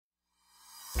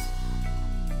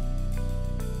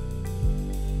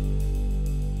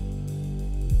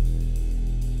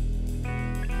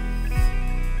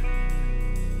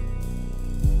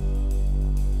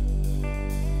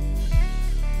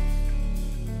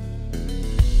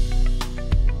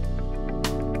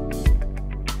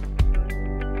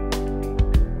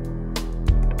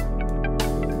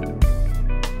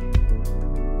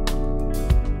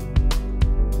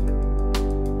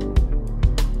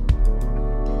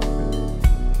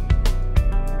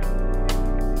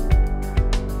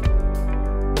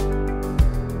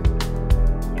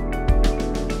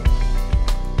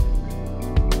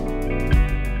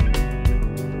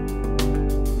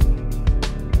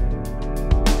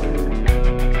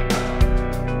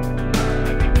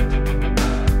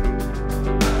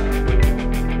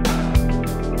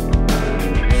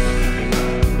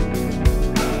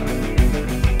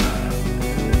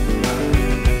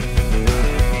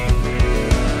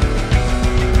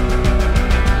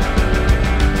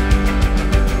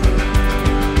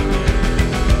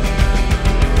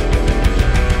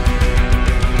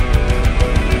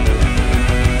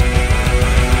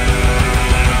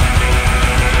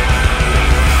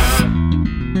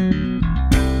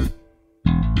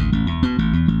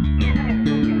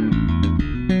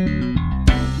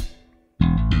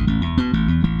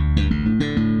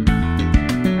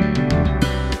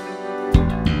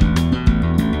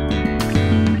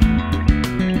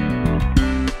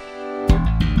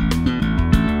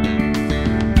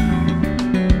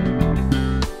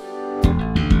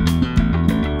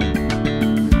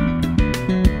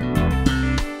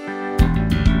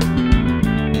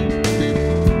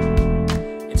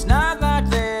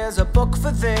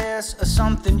for this or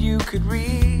something you could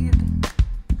read.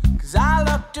 'Cause I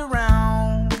looked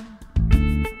around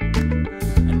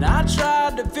and I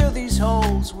tried to fill these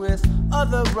holes with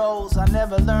other roles I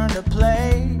never learned to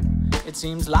play. It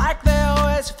seems like they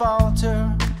always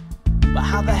falter, but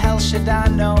how the hell should I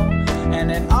know?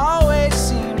 And it always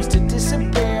seems to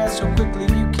disappear so quickly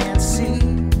you can't see.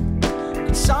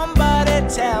 Can somebody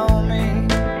tell me,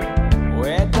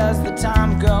 where does the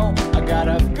time go? I got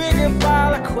a bigger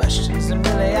pile of questions than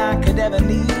really I could ever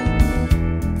need.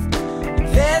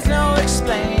 There's no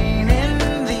explaining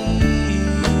these.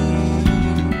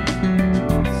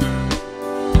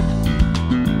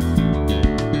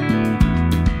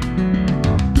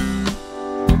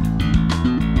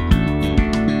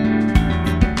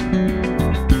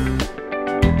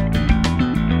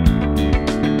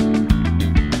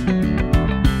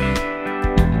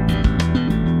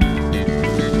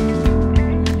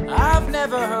 I've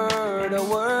never heard a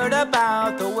word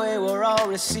about the way we're all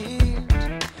received,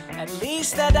 at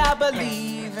least that I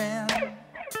believe in.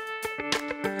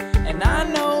 And I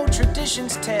know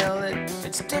traditions tell it,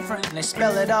 it's different and they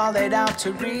spell it all laid out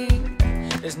to read.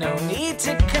 There's no need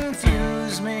to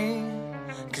confuse me,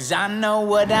 'cause I know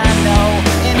what I know.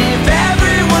 And if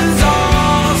everyone's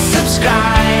all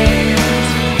subscribed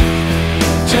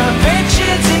to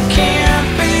pictures it can't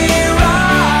be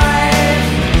right,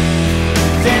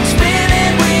 then spin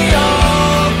it, we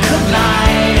all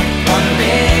collide. One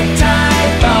big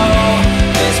typo,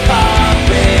 this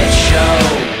puppet show.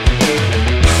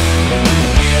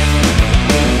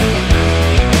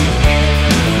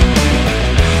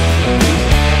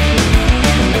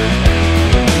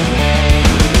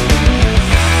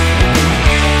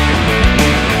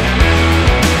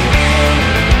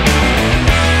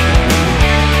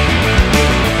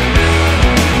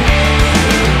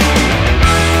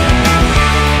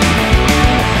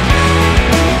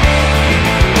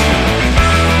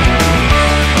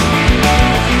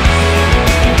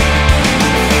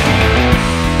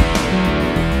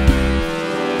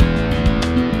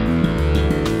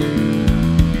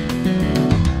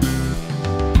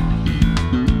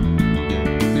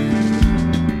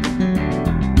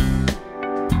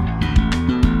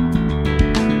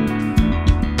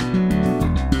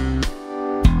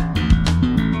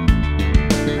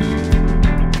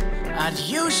 I'd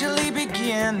usually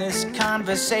begin this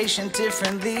conversation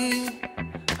differently.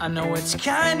 I know it's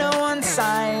kinda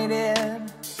one-sided.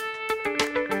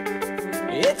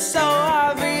 It's so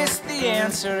obvious the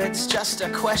answer, it's just a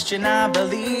question I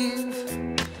believe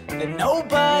that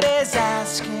nobody's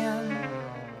asking.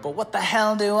 But what the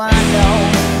hell do I know?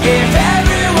 If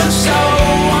everyone's so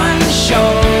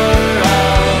unsure